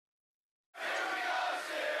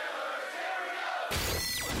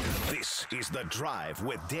This is The Drive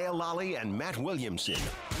with Dale Lally and Matt Williamson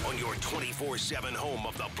on your 24/7 home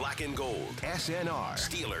of the black and gold. SNR,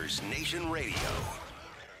 Steelers Nation Radio.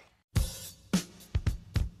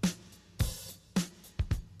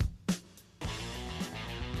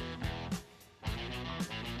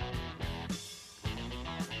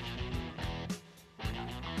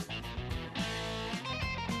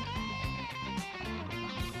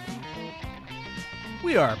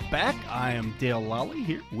 We are back. I am Dale Lally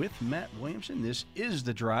here with Matt Williamson. This is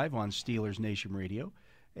The Drive on Steelers Nation Radio.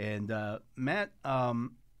 And Matt, I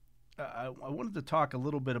wanted to talk a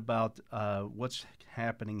little bit about what's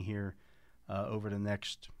happening here over the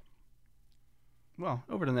next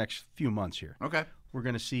few months here. Okay. We're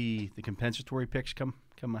going to see the compensatory picks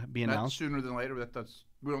be announced. That's sooner than later. We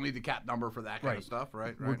don't need the cap number for that kind of stuff,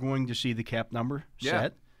 right? We're going to see the cap number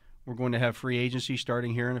set. We're going to have free agency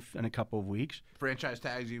starting here in a couple of weeks. Franchise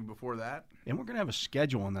tags even before that. And we're going to have a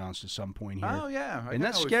schedule announced at some point here. Oh, yeah. And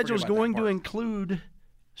that schedule is going to include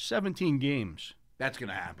 17 games. That's going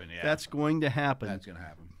to happen, yeah. That's going to happen. That's going to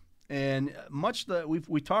happen. And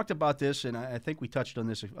we talked about this, and I think we touched on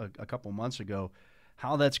this a couple months ago,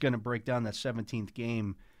 how that's going to break down that 17th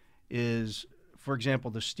game is, for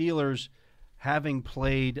example, the Steelers having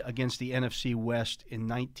played against the NFC West in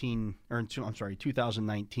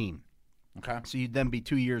 2019. Okay. So you'd then be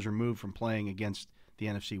 2 years removed from playing against the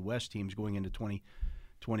NFC West teams going into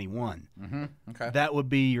 2021. Mm-hmm. Okay. That would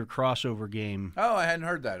be your crossover game. Oh, I hadn't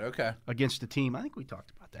heard that. Okay. Against the team. I think we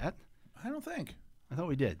talked about that. I don't think. I thought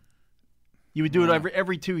we did. You would do it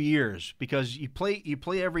every 2 years because you play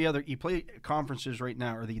conferences right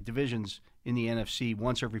now, or the divisions in the NFC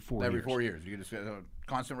once every 4 years. Every 4 years. You just get a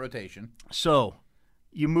constant rotation. So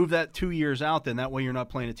you move that 2 years out, then that way you're not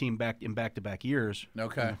playing a team in back-to-back years.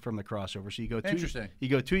 Okay. From the crossover. So you go Interesting. You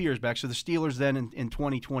go 2 years back. So the Steelers then in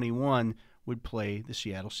 2021 would play the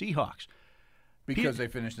Seattle Seahawks. Because they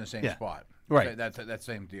finished in the same spot. Right. Okay, that's that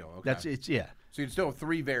same deal. Okay. So you'd still have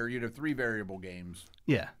three variable games.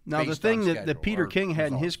 Yeah. Now the thing that Peter King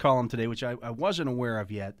had in his column today, which I wasn't aware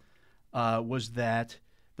of yet, was that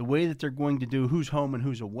the way that they're going to do who's home and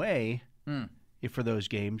who's away for those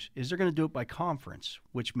games is they're going to do it by conference,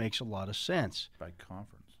 which makes a lot of sense. By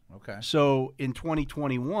conference. Okay. So in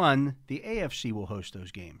 2021, the AFC will host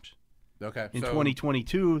those games. Okay. In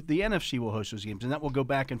 2022, the NFC will host those games, and that will go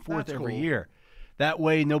back and forth every year. That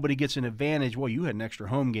way, nobody gets an advantage. Well, you had an extra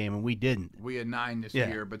home game, and we didn't. We had 9 this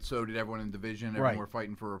year, but so did everyone in the division. Everyone were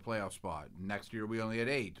fighting for a playoff spot. Next year, we only had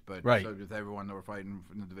 8, but so did everyone that were fighting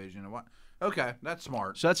in the division. Okay, that's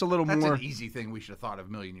smart. So that's a little more. That's an easy thing we should have thought of a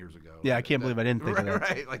million years ago. Yeah, I can't believe I didn't think of that.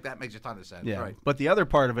 Right, like that makes a ton of sense. Yeah, right. But the other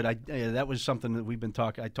part of it, that was something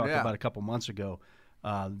that I talked about a couple months ago.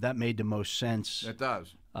 That made the most sense. It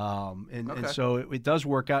does. And so it does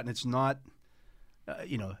work out, and it's not.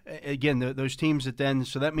 Again, those teams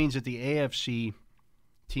so that means that the AFC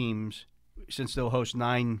teams, since they'll host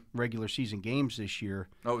 9 regular season games this year.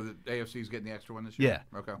 Oh, the AFC's getting the extra one this year?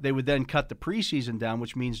 Yeah. Okay. They would then cut the preseason down,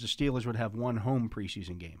 which means the Steelers would have 1 home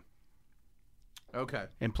preseason game. Okay.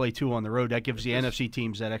 And play 2 on the road. That gives the NFC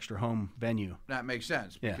teams that extra home venue. That makes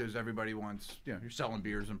sense because everybody wants, you're selling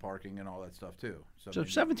beers and parking and all that stuff too. So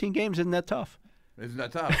 17 games isn't that tough? Isn't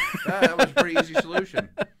that tough? That was a pretty easy solution.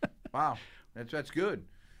 Wow. That's good.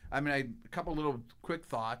 I mean, a couple little quick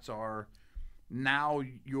thoughts are now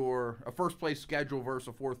a first place schedule versus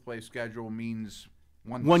a fourth place schedule means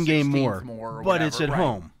one game more or but whatever, it's at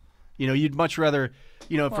home. You'd much rather,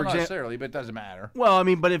 for example, not necessarily, but it doesn't matter. Well, I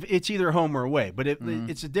mean, but if it's either home or away, but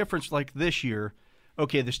it's a difference. Like this year,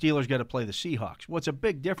 okay, the Steelers got to play the Seahawks. Well, it's a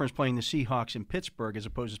big difference playing the Seahawks in Pittsburgh as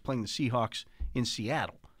opposed to playing the Seahawks in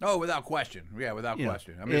Seattle. Oh, without question. Yeah, without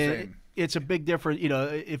question. I'm just saying. It's a big difference.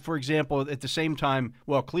 If, for example, at the same time,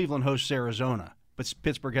 Cleveland hosts Arizona, but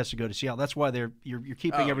Pittsburgh has to go to Seattle. That's why you're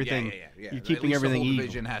keeping everything. Yeah. You're keeping everything the whole even.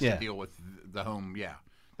 Division has to deal with the home. Yeah,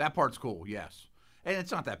 that part's cool. Yes, and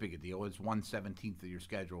it's not that big a deal. It's 1/17 of your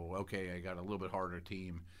schedule. Okay, I got a little bit harder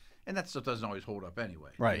team, and that stuff doesn't always hold up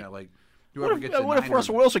anyway. Right. What if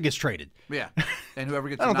Russell Wilson gets traded? Yeah, and whoever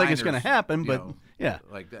gets I don't the think Niners, it's going to happen, but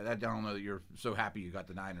like that. I don't know that you're so happy you got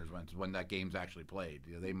the Niners when that game's actually played.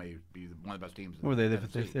 They may be one of the best teams. Were they?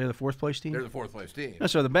 They're the fourth place team. They're the fourth place team.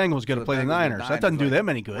 So the Bengals got to play the Niners. That doesn't do them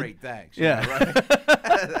any good. Great, thanks. Yeah, right?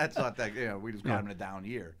 That's not that. We just got them in a down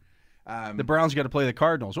year. The Browns got to play the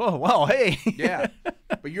Cardinals. Oh, wow, hey. Yeah,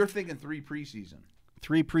 but you're thinking 3 preseason.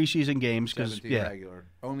 3 preseason games because regular.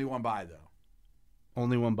 Only 1 bye though.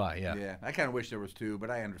 Only 1 bye, yeah. Yeah, I kind of wish there was 2, but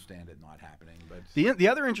I understand it not happening. But the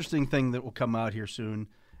other interesting thing that will come out here soon,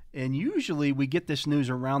 and usually we get this news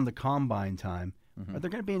around the combine time, are there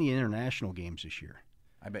going to be any international games this year?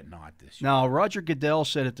 I bet not this year. Now, Roger Goodell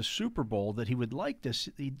said at the Super Bowl that he would like this.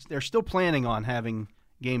 They're still planning on having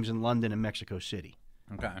games in London and Mexico City.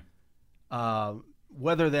 Okay.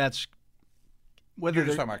 Whether that's You're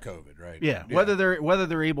just talking about COVID, right? Yeah. Whether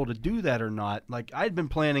they're able to do that or not. Like I've been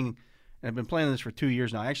planning this for 2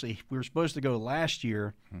 years now. Actually, we were supposed to go last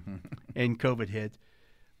year, and COVID hit.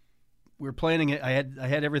 We were planning it. I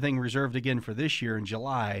had everything reserved again for this year in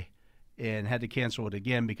July, and had to cancel it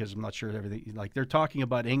again because I'm not sure everything. Like they're talking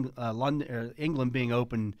about England being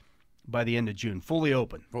open by the end of June, fully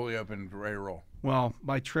open. Fully open, ready to roll. Well,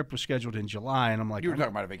 my trip was scheduled in July, and I'm like, You were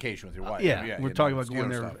talking about a vacation with your wife. we're talking about going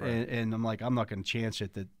there, stuff, right? and I'm like, I'm not going to chance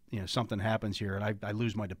it that something happens here, and I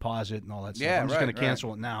lose my deposit and all that stuff. Yeah, I'm just right, going to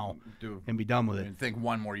cancel it now and be done with it. And think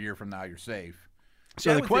one more year from now you're safe.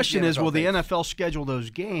 So the question is, will the NFL schedule those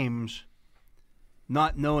games,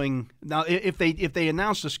 not knowing now if they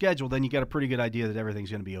announce the schedule, then you got a pretty good idea that everything's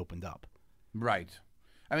going to be opened up. Right.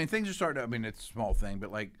 I mean, things are starting. I mean, it's a small thing,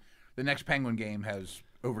 but like the next Penguin game has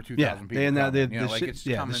over 2,000 people. And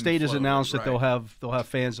the state has announced that right. they'll have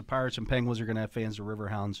fans. The Pirates and Penguins are going to have fans. The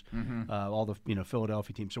Riverhounds, all the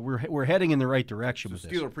Philadelphia teams. So we're heading in the right direction with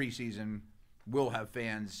this. Steeler preseason will have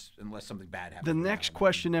fans unless something bad happens. The next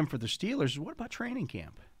question then for the Steelers is, what about training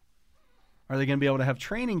camp? Are they going to be able to have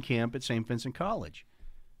training camp at St. Vincent College?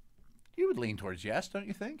 You would lean towards yes, don't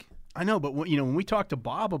you think? I know, but when we talked to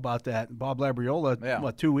Bob about that, Bob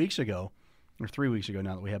Labriola, 2 weeks ago, or 3 weeks ago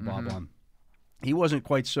now that we had Bob on, he wasn't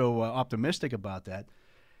quite so optimistic about that.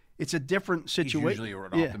 It's a different situation. He's usually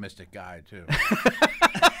an optimistic guy, too.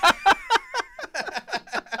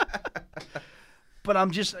 But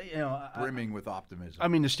I'm just, brimming with optimism. I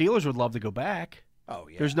mean, the Steelers would love to go back. Oh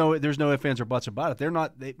yeah. There's no ifs, ands, or buts about it. They're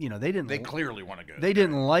not. They didn't. They clearly want to go. They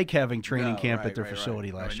didn't like having training camp at their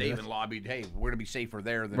facility last year. They even lobbied, "Hey, we're going to be safer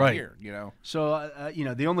there than here." So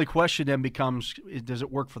the only question then becomes: does it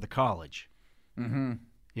work for the college?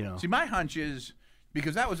 Mm-hmm. See, my hunch is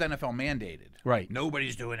because that was NFL mandated. Right.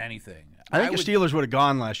 Nobody's doing anything. I think the Steelers would have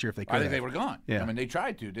gone last year if they could. I think they would have gone. Yeah. I mean, they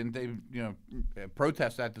tried to, didn't they?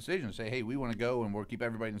 Protest that decision and say, "Hey, we want to go and we'll keep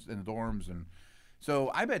everybody in the dorms." And so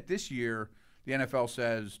I bet this year the NFL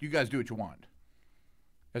says, "You guys do what you want,"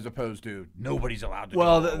 as opposed to nobody's allowed to.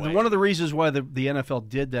 Well, one of the reasons why the NFL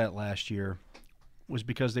did that last year was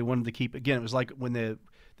because they wanted to keep. Again, it was like when the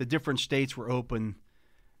different states were open.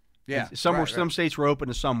 Yeah, some states were open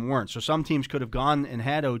and some weren't. So some teams could have gone and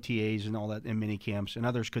had OTAs and all that in mini camps, and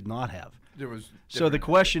others could not have. So the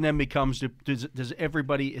question then becomes: is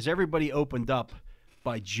everybody opened up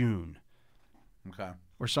by June? Okay.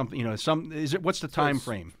 Or something, what's the time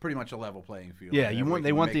frame? It's pretty much a level playing field. Yeah,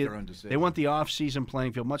 they want the off-season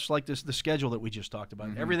playing field, much like the schedule that we just talked about.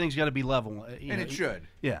 Mm-hmm. Everything's got to be level, and it should.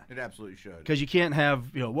 Yeah, it absolutely should. Because you can't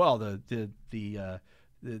have the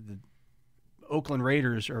Oakland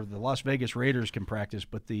Raiders or the Las Vegas Raiders can practice,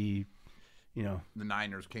 but the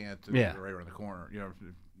Niners can't. Yeah, right around the corner.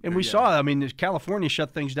 And we saw. I mean, California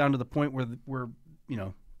shut things down to the point where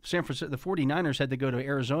San Francisco, the 49ers had to go to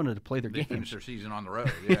Arizona to play their games. They finished their season on the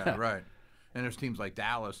road. Yeah, right. And there's teams like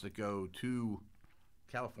Dallas that go to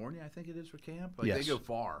California, I think it is, for camp. Like, they go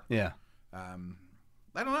far. Yeah. I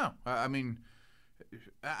don't know. I mean,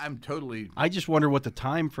 I'm totally. I just wonder what the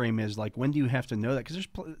time frame is. Like, when do you have to know that? Because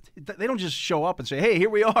they don't just show up and say, "Hey, here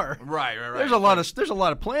we are." Right. There's a lot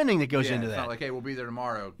of planning that goes into that. It's not like, "Hey, we'll be there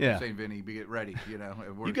tomorrow." Yeah. St. Vinny, get ready. You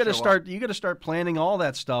got to start. You got to start planning all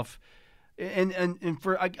that stuff. And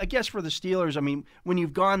for I guess for the Steelers, I mean, when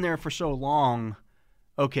you've gone there for so long,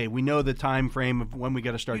 okay, we know the time frame of when we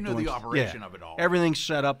got to start. The operation of it all. Everything's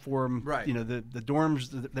set up for them. Right. The dorms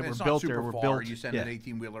that were built there were built. You send an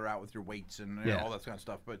 18-wheeler out with your weights and all that kind of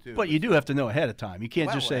stuff. But you do have to know ahead of time. You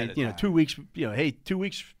can't just say 2 weeks. Hey, 2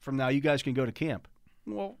 weeks from now, you guys can go to camp.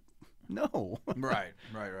 Well, no. Right.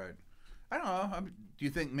 I don't know. Do you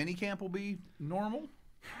think minicamp will be normal?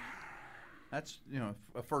 That's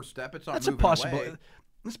a first step. It's not. That's a possibility.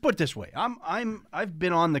 Let's put it this way: I've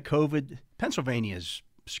been on the COVID. Pennsylvania's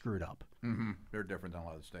screwed up. Mm-hmm. They're different than a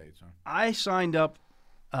lot of the states. Huh? I signed up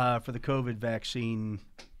for the COVID vaccine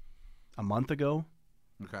a month ago.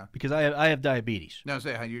 Okay. Because I have diabetes. No,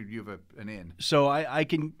 say how you have an in. So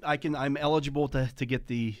I'm eligible to get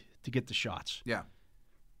the shots. Yeah.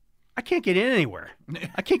 I can't get in anywhere.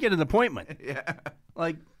 I can't get an appointment. Yeah.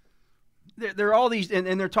 Like. There are all these,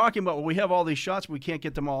 and they're talking about, well, we have all these shots, but we can't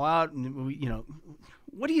get them all out. And,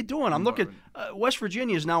 what are you doing? I'm looking. West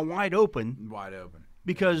Virginia is now wide open. Wide open.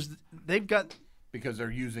 Because they've got. Because they're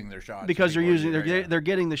using their shots. Because they're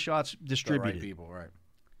getting the shots distributed. The right people, right.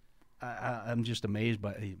 I'm just amazed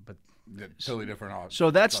by, but. Totally different. So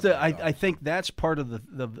that's I think that's part of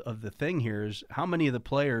the thing here is how many of the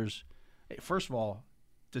players, first of all,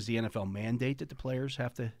 does the NFL mandate that the players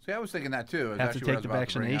have to? See, I was thinking that too. Have to take the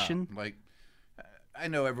vaccination? Like, I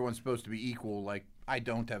know everyone's supposed to be equal. Like, I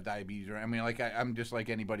don't have diabetes, or I mean, like I'm just like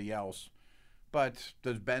anybody else. But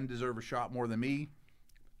does Ben deserve a shot more than me?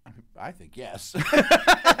 I think yes.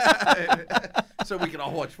 So we can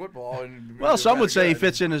all watch football. And well, some would say he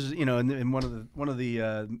fits in as in one of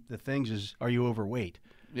the things is, are you overweight?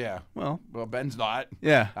 Yeah. Well, Ben's not.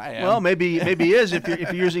 Yeah. I am. Well, maybe he is if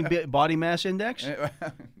you're using body mass index.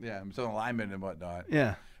 Yeah, I'm still in alignment and whatnot.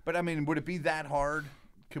 Yeah. But I mean, would it be that hard?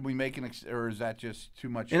 Could we make or is that just too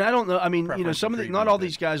much? And I don't know. I mean, some of not all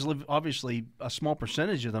these. these guys live. Obviously, a small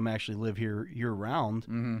percentage of them actually live here year round.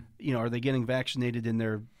 Mm-hmm. Are they getting vaccinated in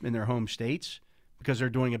their home states because they're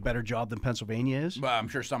doing a better job than Pennsylvania is? Well, I'm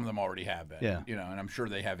sure some of them already have been. Yeah. And I'm sure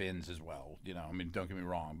they have ins as well. I mean, don't get me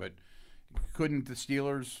wrong, but couldn't the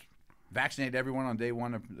Steelers vaccinate everyone on day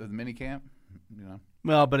one of the minicamp?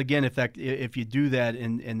 Well, but again, if you do that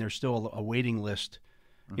and there's still a waiting list.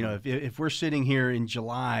 If we're sitting here in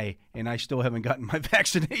July and I still haven't gotten my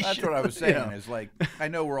vaccination. That's what I was saying. Is like, I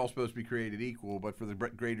know we're all supposed to be created equal, but for the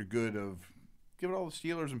greater good of, give it all the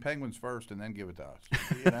Steelers and Penguins first and then give it to us.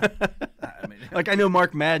 I mean, like I know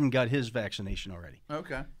Mark Madden got his vaccination already.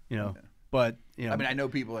 Okay. But I mean, I know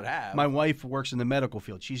people that have. My wife works in the medical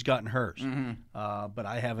field. She's gotten hers. Mm-hmm. But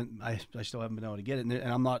I haven't. I still haven't been able to get it. And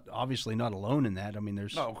I'm obviously not alone in that. I mean,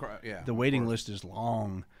 the waiting list is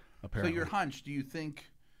long, apparently. So your hunch, do you think,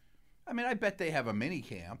 I mean, I bet they have a mini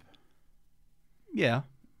camp. Yeah.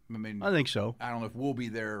 I mean, I think so. I don't know if we'll be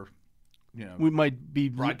there, We might be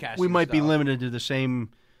broadcasting We might be stuff. limited to the same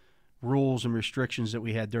rules and restrictions that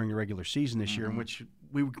we had during the regular season this year, in which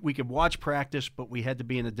we could watch practice, but we had to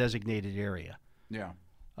be in a designated area. Yeah.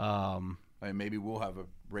 I mean, maybe we'll have a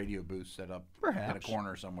radio booth set up in a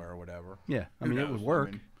corner somewhere or whatever. Yeah. I mean, Who it would knows?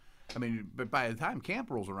 work. I mean, but by the time camp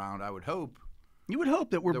rolls around, I would hope. You would hope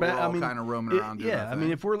that we're That back. we're all kind of roaming around doing Yeah, our I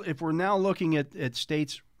mean, thing. if we're now looking at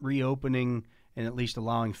states reopening and at least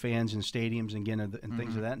allowing fans in stadiums and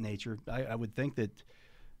things of that nature, I would think that,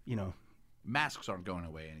 Masks aren't going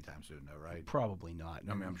away anytime soon, though, right? probably not.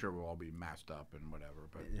 I mean, I'm sure we'll all be masked up and whatever.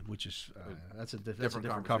 But Which is that's a different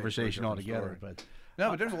different conversation conversation for a altogether. different But no,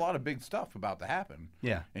 but there's a lot of big stuff about to happen.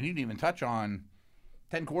 yeah, And you didn't even touch on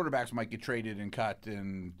 10 quarterbacks might get traded and cut,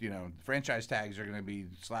 and franchise tags are going to be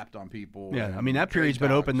slapped on people. yeah. and I mean, that trade period's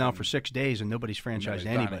been open talks now and for 6 days, and nobody's franchised nobody's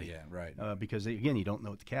done it anybody yet, right? because again, you don't know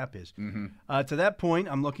what the cap is. Mm-hmm. To that point,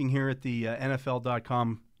 I'm looking here at the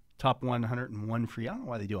NFL.com top 101 free. I don't know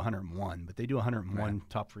why they do 101, but they do 101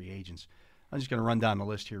 top free agents. I'm just going to run down the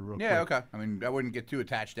list here real quick. Yeah, okay. I mean, I wouldn't get too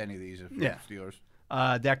attached to any of these if you're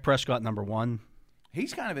Steelers. Dak Prescott, number 1.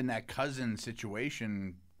 He's kind of in that cousin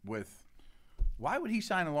situation with, why would he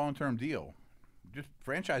sign a long-term deal? Just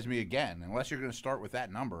franchise me again, unless you're going to start with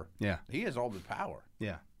that number. Yeah. He has all the power.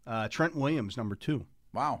 Yeah. Trent Williams, number 2.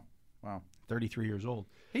 Wow. 33 years old.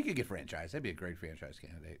 He could get franchised. That'd be a great franchise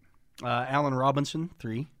candidate. Allen Robinson,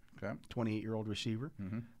 3. Okay. 28-year-old receiver.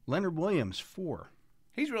 Mm-hmm. Leonard Williams, 4.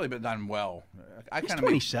 He's really been done well. He's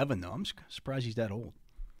 27, though. I'm surprised he's that old.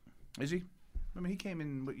 Is he? I mean, he came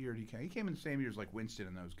in, what year did he come? He came in the same year as like Winston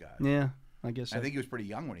and those guys. Yeah, I guess so. I think he was pretty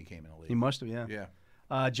young when he came in the league. He must have, yeah.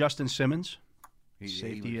 Yeah. Justin Simmons, He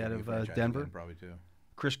safety would out be of franchised Denver. again, probably too.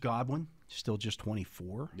 Chris Godwin, still just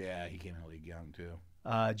 24. Yeah, he came in the league young too.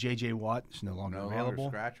 J.J. Watt is no longer No available.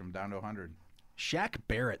 longer scratch him down to 100. Shaq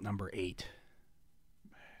Barrett, number 8.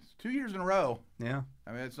 It's 2 years in a row. Yeah.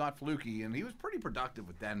 I mean, it's not fluky, and he was pretty productive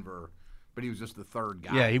with Denver, but he was just the third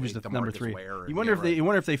guy. Yeah, he was the number Marcus 3. Ware You wonder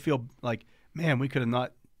if they feel like, man, we could have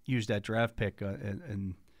not used that draft pick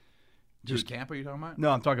and just Tampa. You talking about?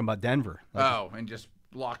 No, I'm talking about Denver. And just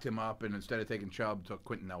locked him up, and instead of taking Chubb, took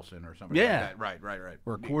Quentin Nelson or something. Yeah. like that. Right.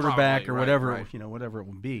 Or a quarterback Probably, or whatever, right. whatever it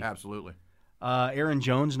would be. Absolutely. Aaron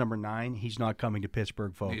Jones, number 9. He's not coming to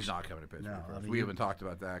Pittsburgh, folks. He's not coming to Pittsburgh. No, We haven't talked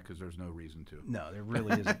about that because there's no reason to. No, there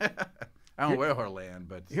really isn't. I don't know where he'll land,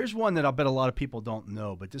 but Here's one that I'll bet a lot of people don't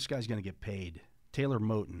know, but this guy's going to get paid. Taylor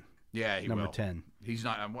Moton, yeah, he number will. 10. He's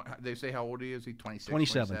not. They say how old he is? He 26,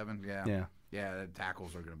 27. 27? Yeah. Yeah. Yeah, the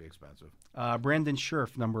tackles are going to be expensive. Brandon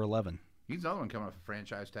Scherf, number 11. He's another one coming off a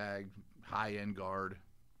franchise tag, high-end guard.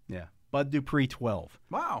 Yeah. Bud Dupree, 12.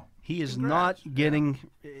 Wow. He is Congrats. not getting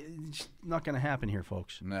it's not going to happen here,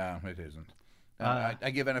 folks. No, it isn't. I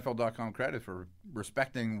give NFL.com credit for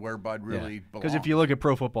respecting where Bud really belongs. Because if you look at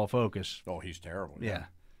Pro Football Focus. Oh, he's terrible. Yeah.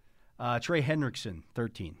 Trey Hendrickson,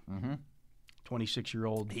 13. Mm-hmm.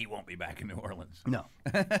 26-year-old. He won't be back in New Orleans. No.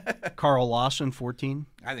 Carl Lawson, 14.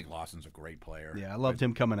 I think Lawson's a great player. Yeah, I loved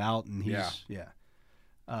him coming out, and he's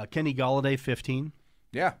Kenny Galladay, 15.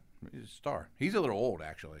 Yeah, he's a star. He's a little old,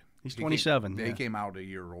 actually. He's 27. He came out a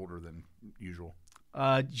year older than usual.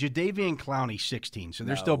 Jadeveon Clowney, 16. So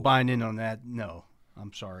they're No. still buying in on that. No,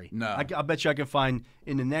 I'm sorry. No. I'll bet you I can find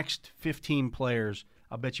in the next 15 players.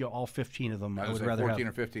 I'll bet you all 15 of them I I would would rather 14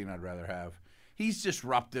 have. or 15 I'd rather have. He's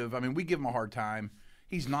disruptive. I mean, we give him a hard time.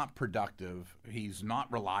 He's not productive. He's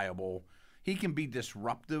not reliable. He can be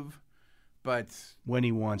disruptive, but When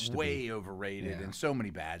he wants to way be. overrated Yeah. and so many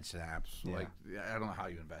bad snaps. Yeah. Like, I don't know how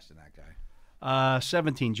you invest in that guy.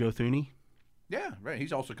 17, Joe Thuney. Yeah, right.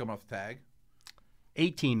 He's also come off the tag.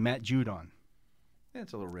 18, Matt Judon. Yeah,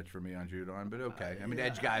 it's a little rich for me on Judon, but okay. I mean,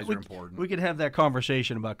 edge guys are important. We could have that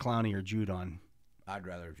conversation about Clowney or Judon. I'd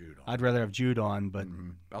rather have Judon. I'd rather have Judon, but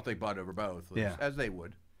I'll take Bud over both, Yeah. as they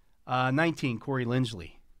would. 19, Corey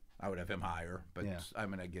Lindsley. I would have him higher, but Yeah. I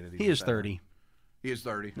mean, I get it. He is 30. He is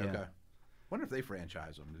 30. Yeah. Okay. Wonder if they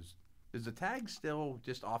franchise him. Is the tag still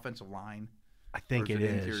just offensive line? I think Or it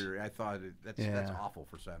is. Interior? I thought that's Yeah. awful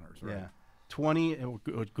for centers, right? Yeah. 20,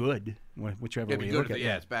 good, whichever It'd way be you good look if at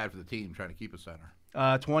yeah, it. it's bad for the team trying to keep a center.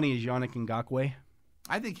 20 is Yannick Ngakoue.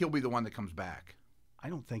 I think he'll be the one that comes back. I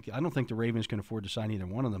don't think the Ravens can afford to sign either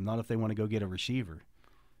one of them. Not if they want to go get a receiver.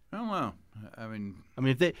 I don't know. I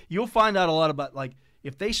mean, You'll find out a lot about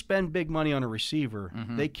if they spend big money on a receiver,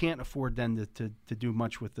 Mm-hmm. they can't afford then to do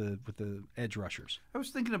much with the edge rushers. I was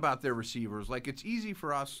thinking about their receivers. Like, it's easy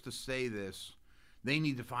for us to say this. They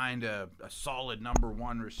need to find a solid number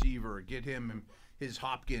one receiver, get him his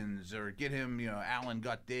Hopkins, or get him, Allen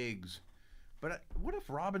Gut Diggs. But what if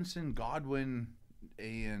Robinson, Godwin,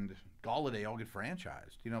 and Galladay all get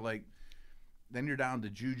franchised? Then you're down to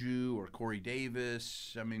Juju or Corey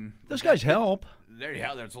Davis. I mean, Those guys help. there you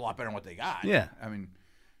go. That's a lot better than what they got. Yeah. I mean,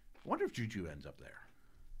 I wonder if Juju ends up there.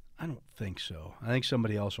 I don't think so. I think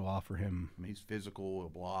somebody else will offer him. I mean, he's physical, he'll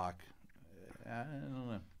block. I don't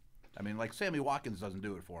know. I mean, like Sammy Watkins doesn't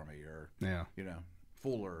do it for me, or Yeah.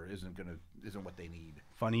 Fuller isn't what they need.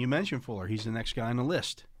 Funny you mentioned Fuller. He's the next guy on the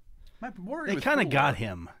list. My worry They with kind of Fuller- got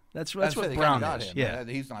him. That's what they kinda Brown got is. him. Yeah.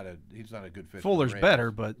 He's not a good fit. for the Fuller's Ravens.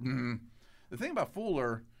 better, but The thing about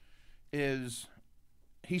Fuller is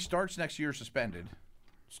he starts next year suspended.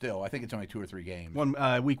 Still, I think it's only 2 or 3 games.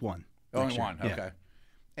 week 1. Only next year. one. Yeah. Okay.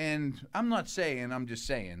 And I'm just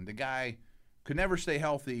saying the guy could never stay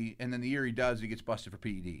healthy, and then the year he does, he gets busted for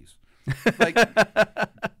PEDs. Like,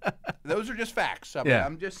 those are just facts. I mean, Yeah.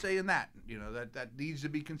 I'm just saying that. That needs to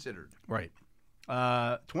be considered. Right.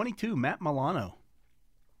 22, Matt Milano.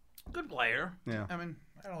 Good player. Yeah. I mean,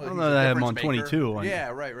 I don't know. I don't he's know a that I have him on difference maker. 22 Yeah,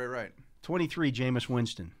 right. 23, Jameis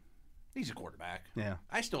Winston. He's a quarterback. Yeah.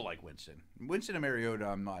 I still like Winston. Winston and Mariota,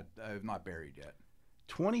 I've not buried yet.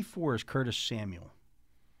 24 is Curtis Samuel.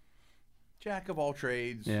 Jack of all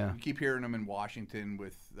trades. Yeah. You keep hearing him in Washington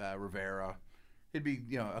with Rivera. It'd be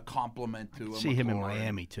a compliment to him. See him in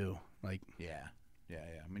Miami too. Yeah.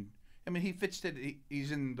 I mean, he fits it.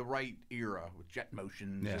 He's in the right era with jet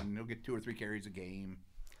motions, Yeah. and he'll get 2 or 3 carries a game.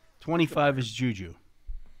 25 is Juju.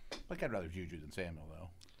 Like, I'd rather Juju than Samuel, though.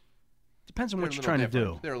 Depends on They're what a you're little trying to do.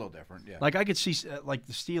 different. They're a little different, yeah. I could see the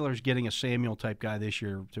Steelers getting a Samuel type guy this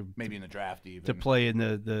year Maybe in the draft even. to play in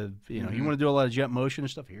the you want to do a lot of jet motion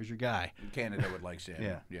and stuff. Here's your guy. Canada would like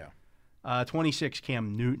Samuel. Yeah. 26,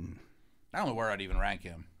 Cam Newton. I don't know where I'd even rank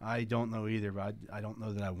him. I don't know either, but I don't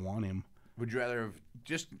know that I want him. Would you rather have,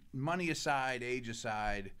 just money aside, age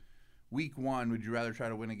aside, week 1, would you rather try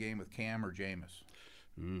to win a game with Cam or Jameis?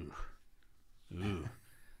 Ooh.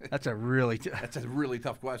 That's a really That's a really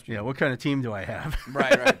tough question. yeah. What kind of team do I have?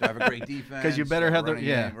 Right. Do I have a great defense? 'Cause you better Do I have the- running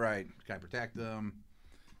yeah. game? Right. Can I protect them?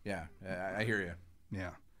 Yeah, I hear you.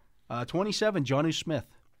 Yeah. 27, Jonnu Smith.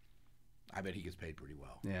 I bet he gets paid pretty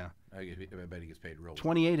well. Yeah. I bet he gets paid real well.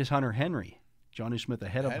 28 is Hunter Henry. Jonnu Smith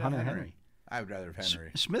ahead of Hunter Henry. I would rather have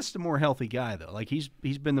Henry. Smith's the more healthy guy though. He's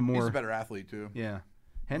been the more He's a better athlete too. yeah.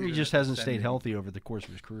 Henry He's just a hasn't stayed sending- healthy over the course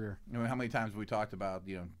of his career. How many times have we talked about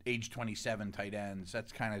age 27 tight ends?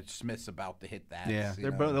 That's kind of Smith's about to hit that. Yeah, you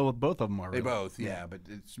they're know. both of them are. They really. both, yeah. But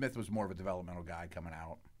Smith was more of a developmental guy coming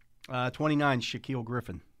out. 29, Shaquille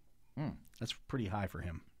Griffin. Hmm. That's pretty high for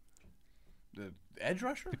him. The edge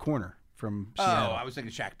rusher? The corner from Oh, Seattle. I was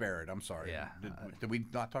thinking Shaq Barrett. I'm sorry. Yeah. Did we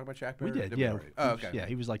not talk about Shaq We Barrett? did, we yeah. already? Oh, okay. Yeah,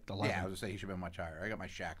 he was like the 11. Yeah, I was going to say he should have been much higher. I got my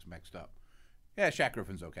Shaqs mixed up. Yeah, Shaq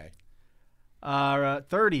Griffin's okay.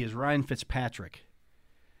 30 is Ryan Fitzpatrick.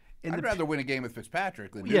 I'd rather win a game with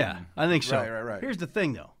Fitzpatrick than Yeah, Newton. I think so. Right. Here's the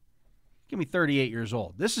thing, though. Give me 38 years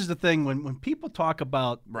old. This is the thing when people talk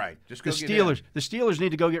about Right. Just the go get Steelers. him. The Steelers need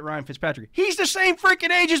to go get Ryan Fitzpatrick. He's the same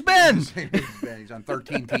freaking age as Ben. He's on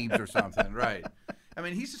 13 teams or something, right? I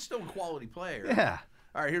mean, he's still a quality player. Yeah.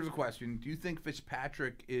 All right, here's a question. Do you think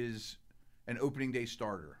Fitzpatrick is an opening day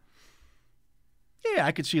starter? Yeah,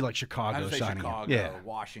 I could see Chicago I'd say signing Chicago, him. Yeah.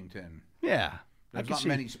 Washington. Yeah. There's not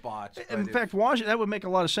many spots. In fact, Washington, that would make a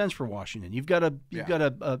lot of sense for Washington. You've got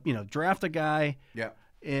to draft a guy. Yeah.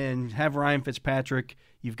 And have Ryan Fitzpatrick.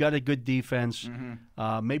 You've got a good defense.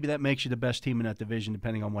 Maybe that makes you the best team in that division,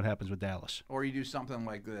 depending on what happens with Dallas. Or you do something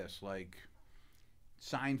like this, like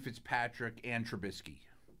sign Fitzpatrick and Trubisky.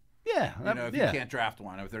 Yeah. If you can't draft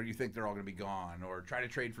one, if you think they're all going to be gone, or try to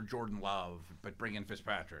trade for Jordan Love, but bring in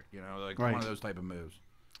Fitzpatrick. One of those type of moves.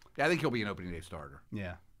 Yeah, I think he'll be an opening day starter.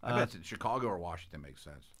 Yeah. I bet Chicago or Washington makes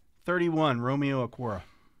sense. 31, Romeo Okwara.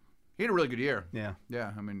 He had a really good year. Yeah.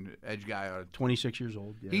 Yeah, I mean, edge guy. 26 years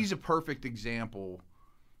old. Yeah. He's a perfect example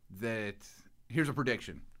that, here's a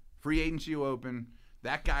prediction. Free agency will open.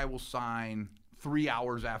 That guy will sign 3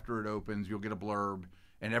 hours after it opens. You'll get a blurb,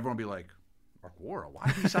 and everyone will be like, Okwara, why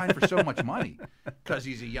did he sign for so much money? Because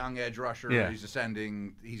he's a young edge rusher. Yeah. He's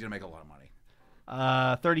ascending. He's going to make a lot of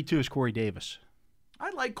money. 32 is Corey Davis. I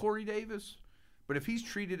like Corey Davis. But if he's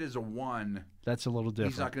treated as a 1, that's a little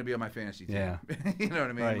different. He's not going to be on my fantasy team. Yeah. You know what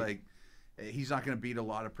I mean? Right. Like, he's not going to beat a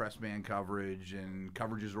lot of press man coverage, and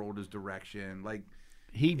coverages rolled his direction. Like,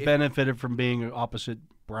 he benefited from being opposite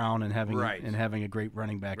Brown and having a great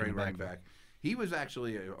running back. Great running back. He was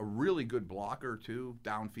actually a really good blocker too,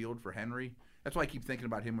 downfield for Henry. That's why I keep thinking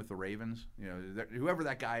about him with the Ravens. Whoever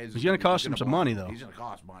that guy is, he's going to cost him some money, though. He's going to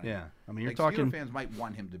cost money. Yeah, I mean, you're talking. talking. Fans might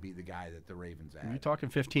want him to be the guy that the Ravens add. You're talking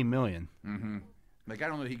 $15 million. Mm-hmm. Like, I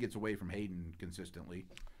don't know if he gets away from Hayden consistently.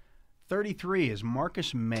 33 is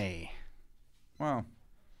Marcus May. Well,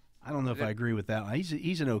 I don't know if I agree with that.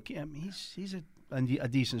 He's an okay. I mean, he's a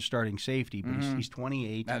decent starting safety, but he's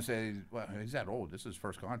 28. I'd say, well, he's that old. This is his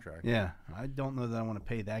first contract. Yeah, I don't know that I want to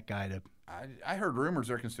pay that guy to. I heard rumors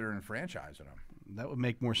they're considering franchising him. That would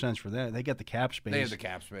make more sense for them. They got the cap space. They have the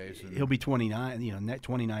cap space. He'll be 29.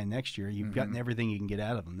 29 next year. You've gotten everything you can get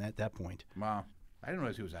out of him at that point. Wow. I didn't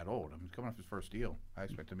realize he was that old. I mean, coming off his first deal. I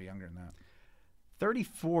expect him to be younger than that.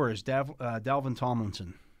 34 is Dalvin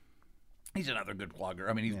Tomlinson. He's another good plugger.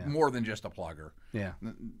 I mean, he's more than just a plugger. Yeah.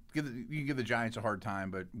 You can give the Giants a hard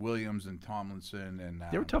time, but Williams and Tomlinson and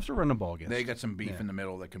they were tough to run the ball against. They got some beef in the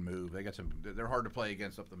middle that can move. They're hard to play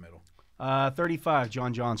against up the middle. 35,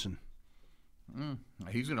 John Johnson.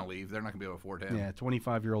 He's going to leave. They're not going to be able to afford him. Yeah,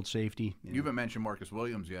 25-year-old safety. You haven't mentioned Marcus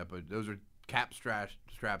Williams yet, but those are cap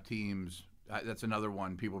strap teams. That's another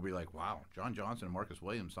one. People will be like, wow, John Johnson and Marcus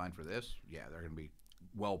Williams signed for this? Yeah, they're going to be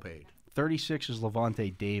well paid. 36 is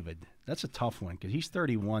Levante David. That's a tough one because he's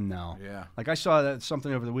 31 now. Yeah. Like I saw that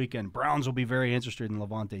something over the weekend. Browns will be very interested in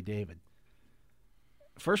Levante David.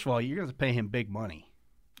 First of all, you're going to pay him big money.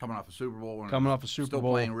 Coming off a Super Bowl. Still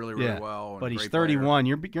playing really, really well. But he's 31.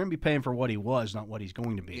 You're going to be paying for what he was, not what he's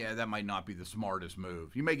going to be. Yeah, that might not be the smartest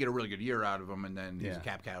move. You may get a really good year out of him, and then he's a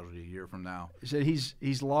cap casualty a year from now. He said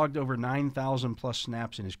he's logged over 9,000 plus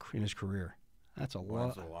snaps in his career. That's a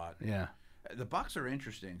lot. That's a lot. Yeah. The Bucs are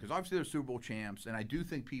interesting because obviously they're Super Bowl champs, and I do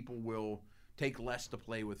think people will take less to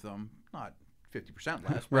play with them. Not 50%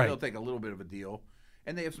 less, but they'll take a little bit of a deal.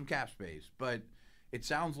 And they have some cap space. But it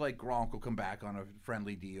sounds like Gronk will come back on a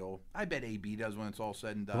friendly deal. I bet AB does when it's all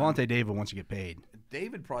said and done. Levante David wants to get paid.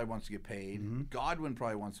 David probably wants to get paid. Mm-hmm. Godwin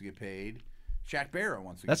probably wants to get paid. Shaq Barrett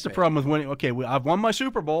wants to That's get paid. the problem with winning. Okay, I've won my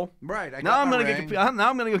Super Bowl. Right. Now I'm going to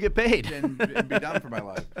go get paid. and be done for my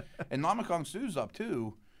life. And Ndamukong Suh's up,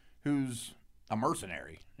 too, who's a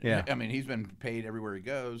mercenary. Yeah. I mean, he's been paid everywhere he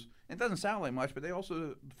goes. It doesn't sound like much, but they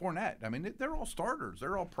also Fournette. I mean, they're all starters.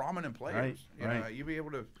 They're all prominent players. Right. You'll be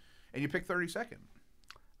able to, and you pick 32nd.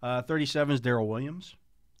 37 is Darrell Williams.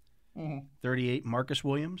 Mm-hmm. 38, Marcus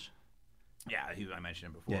Williams. Yeah, I mentioned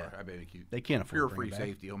him before. Yeah. I bet they can't afford pure to free bring him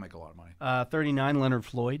safety. He'll make a lot of money. 39, Leonard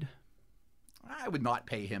Floyd. I would not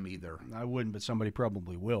pay him either. I wouldn't, but somebody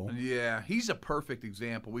probably will. Yeah, he's a perfect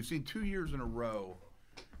example. We've seen 2 years in a row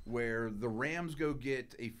where the Rams go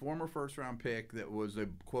get a former first-round pick that was a,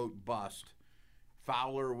 quote, bust.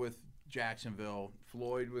 Fowler with Jacksonville,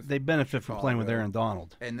 Floyd with They benefit Chicago, from playing with Aaron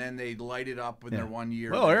Donald. And then they light it up in their 1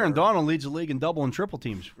 year. Well, Aaron Donald leads the league in double and triple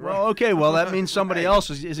teams. Right. Well, okay, that means somebody else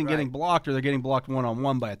isn't getting blocked, or they're getting blocked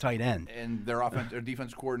one-on-one by a tight end. And their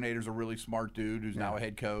defense coordinator's a really smart dude who's now a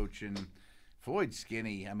head coach. And Floyd's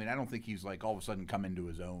skinny. I mean, I don't think he's like all of a sudden come into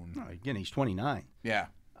his own. No, again, he's 29. Yeah.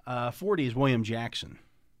 40 is William Jackson.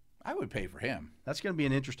 I would pay for him. That's going to be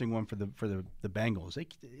an interesting one for the Bengals.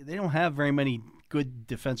 They don't have very many good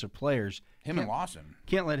defensive players. Him and Lawson.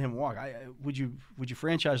 Can't let him walk. Would you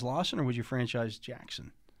franchise Lawson or would you franchise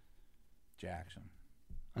Jackson? Jackson.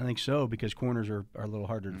 I think so because corners are a little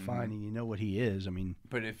harder to find, and you know what he is. I mean,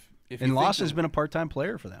 but if Lawson's been a part-time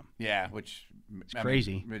player for them. Yeah, which it's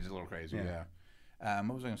crazy. It's a little crazy. Yeah.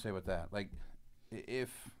 What was I going to say with that? Like,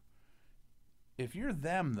 if you're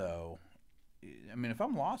them though. I mean, if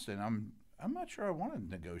I'm Lawson, I'm not sure I want to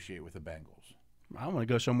negotiate with the Bengals. I want to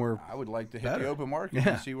go somewhere. I would like to hit better. the open market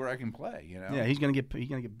and see where I can play. Yeah, he's gonna get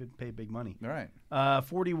paid big money. All right.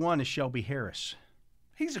 41 is Shelby Harris.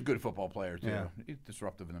 He's a good football player too. Yeah. He's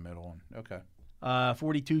disruptive in the middle. Okay.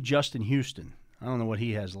 42 Justin Houston. I don't know what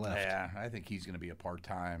he has left. Yeah, I think he's going to be a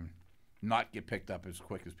part-time, not get picked up as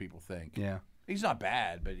quick as people think. Yeah. He's not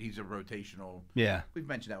bad, but he's a rotational. Yeah. We've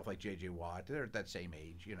mentioned that with like J.J. Watt. They're at that same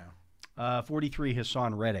age, 43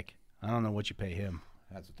 Hassan Reddick. I don't know what you pay him.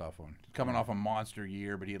 That's a tough one. Coming off a monster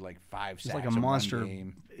year, but he had like 5 sacks It's like a in monster. one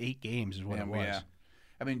game. 8 games is what it was. Yeah.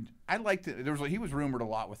 I mean, I liked it. He was rumored a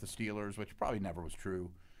lot with the Steelers, which probably never was true.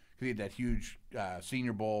 Because he had that huge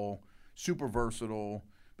Senior Bowl, super versatile.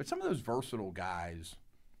 But some of those versatile guys.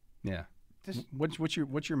 Yeah. Just, what do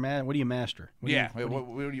you master? What are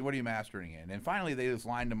you mastering in? And finally, they just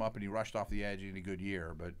lined him up, and he rushed off the edge in a good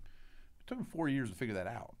year. But it took him 4 years to figure that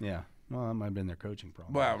out. Yeah. Well, that might have been their coaching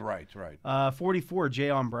problem. Well, right. 44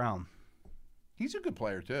 Jayon Brown. He's a good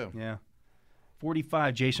player too. Yeah.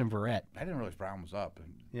 45 Jason Verrett. I didn't realize Brown was up.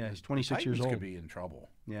 Yeah, he's 26 years Titans old. could be in trouble.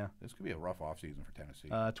 Yeah. This could be a rough offseason for Tennessee.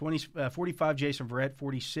 45 Jason Verrett.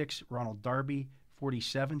 46 Ronald Darby.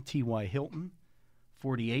 47 T.Y. Hilton.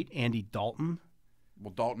 48 Andy Dalton.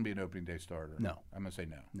 Will Dalton be an opening day starter? No. I'm going to say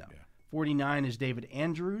no. No. Yeah. 49 is David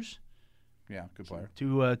Andrews. Yeah, good player.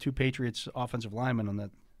 Two Patriots offensive linemen on that.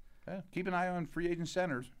 Yeah, keep an eye on free agent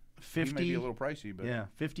centers. 50. He might be a little pricey, but yeah.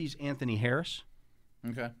 50's Anthony Harris.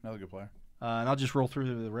 Okay, another good player. And I'll just roll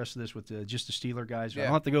through the rest of this with just the Steeler guys. Yeah. I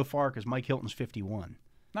don't have to go far because Mike Hilton's 51.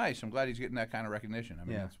 Nice. I'm glad he's getting that kind of recognition. I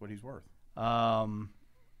mean, Yeah. that's what he's worth.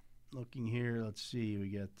 Looking here, let's see. We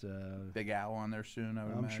got Big Al on there soon, I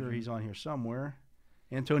would I'm imagine. sure he's on here somewhere.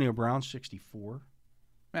 Antonio Brown, 64.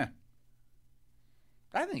 Yeah.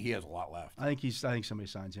 I think he has a lot left. I think somebody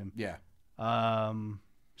signs him. Yeah.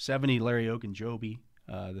 70 Larry Ogunjobi.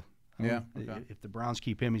 Yeah, okay. If the Browns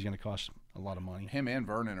keep him, he's going to cost a lot of money. Him and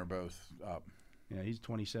Vernon are both up. Yeah, he's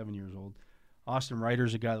 27 years old. Austin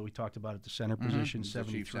Ryder's a guy that we talked about at the center position, He's the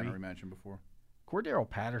 73. chief center we mentioned before. Cordero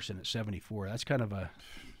Patterson at 74. That's kind of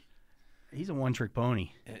he's a one-trick pony.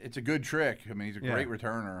 It's a good trick. I mean, he's a Yeah. great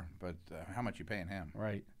returner, but how much you paying him?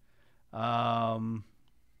 Right.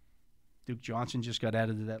 Duke Johnson just got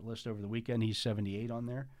added to that list over the weekend. He's 78 on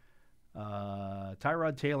there.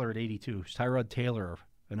 Tyrod Taylor at 82. Is Tyrod Taylor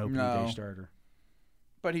an opening day starter?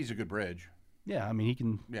 But he's a good bridge. Yeah, I mean, he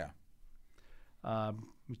can. Yeah.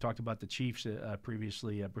 We talked about the Chiefs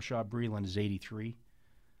previously. Brashad Breeland is 83.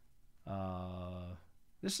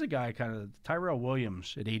 This is a guy kind of Tyrell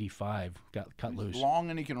Williams at 85 got cut loose.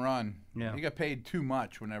 Long and he can run. Yeah. He got paid too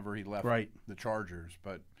much whenever he left the Chargers,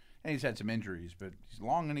 and he's had some injuries, but he's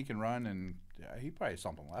long and he can run, and he probably has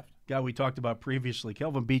something left. Guy we talked about previously,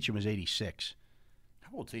 Kelvin Beachum is 86.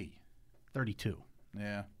 How old's he? 32.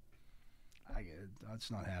 Yeah.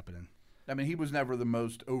 That's not happening. I mean, he was never the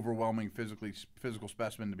most overwhelming physical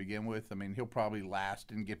specimen to begin with. I mean, he'll probably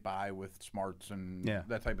last and get by with smarts and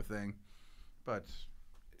that type of thing. But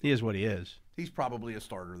he is what he is. He's probably a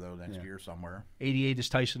starter, though, next year somewhere. 88 is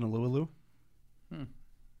Tyson Alualu. He's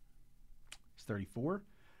 34.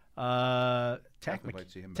 Tack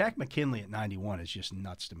McKinley at 91 is just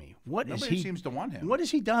nuts to me. Nobody seems to want him. What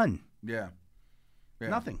has he done? Yeah.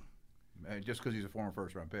 Nothing. Just because he's a former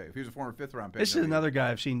first-round pick. If he was a former fifth-round pick, this is another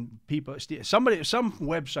guy I've seen people. Some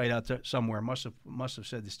website out there somewhere must have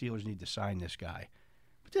said the Steelers need to sign this guy,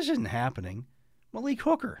 but this isn't happening. Malik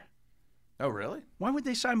Hooker. Oh, really? Why would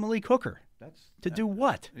they sign Malik Hooker? Do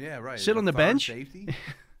what? Yeah, right. Sit on the bench. Safety.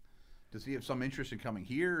 Does he have some interest in coming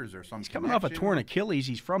here? Is there some? He's coming off a torn Achilles.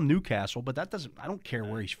 He's from Newcastle, but that doesn't. I don't care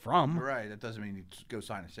where he's from. Right. That doesn't mean he'd go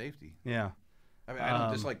sign a safety. Yeah. I mean, I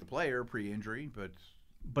don't dislike the player pre-injury, but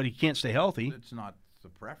he can't stay healthy. It's not the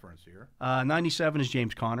preference here. 97 is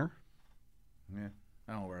James Conner. Yeah,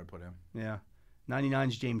 I don't know where I put him. Yeah. 99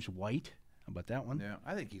 is James White. How about that one? Yeah,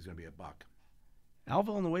 I think he's going to be a buck. Al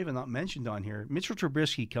Villanueva not mentioned on here. Mitchell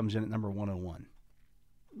Trubisky comes in at number 101.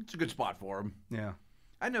 It's a good spot for him. Yeah.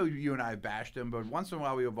 I know you and I have bashed him, but once in a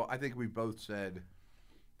while I think we both said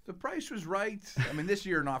the price was right. I mean, this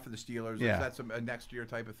year not for the Steelers. Yeah. That's a next year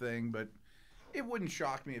type of thing, but it wouldn't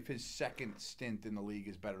shock me if his second stint in the league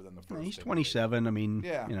is better than the first. He's 27. I mean,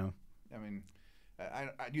 yeah. You know. I mean,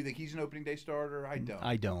 do you think he's an opening day starter? I don't.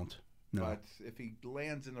 I don't. No. But if he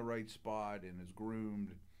lands in the right spot and is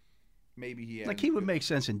groomed, maybe he has. He would make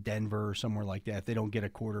sense in Denver or somewhere like that. If they don't get a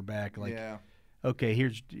quarterback, okay,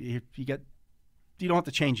 you don't have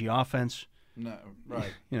to change the offense. No,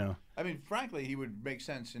 right. You know. I mean, frankly, he would make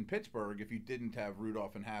sense in Pittsburgh if you didn't have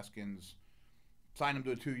Rudolph and Haskins. Sign him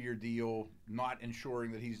to a 2-year deal, not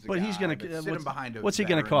ensuring that he's the guy. But he's going to sit him behind a what's he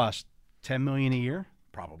going to cost? $10 million a year?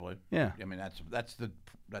 Probably. Yeah. I mean, that's the That's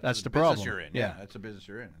the business problem. you're in. Yeah. That's the business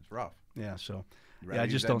you're in. It's rough. Yeah, so You'd rather I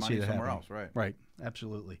use just that don't see money that somewhere happening. else, right? Right,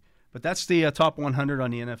 absolutely. But that's the top 100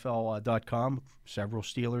 on the NFL.com. Several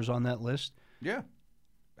Steelers on that list. Yeah.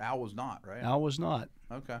 Al was not, right? Al was not.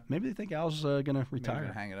 Okay. Maybe they think Al's going to Maybe he's retire.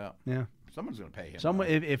 gonna hang it up. Yeah. Someone's going to pay him. Someone,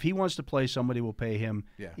 though. if he wants to play, somebody will pay him.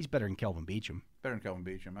 Yeah. He's better than Kelvin Beachum. Better than Kelvin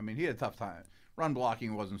Beachum. I mean, he had a tough time. Run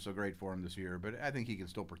blocking wasn't so great for him this year, but I think he can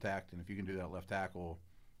still protect. And if you can do that left tackle,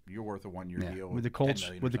 you're worth a 1-year deal. Would the $10 Colts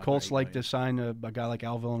million or would the something, Colts $8 like million. to sign a guy like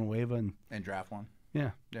Al Villanueva And draft one?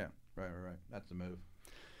 yeah. Yeah. Right. That's the move.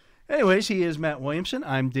 Anyways, he is Matt Williamson.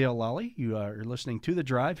 I'm Dale Lally. You are listening to The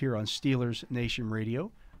Drive here on Steelers Nation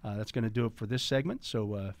Radio. That's going to do it for this segment.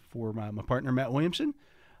 So for my partner, Matt Williamson,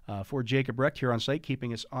 for Jacob Recht here on site,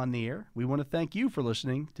 keeping us on the air, we want to thank you for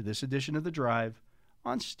listening to this edition of The Drive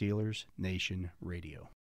on Steelers Nation Radio.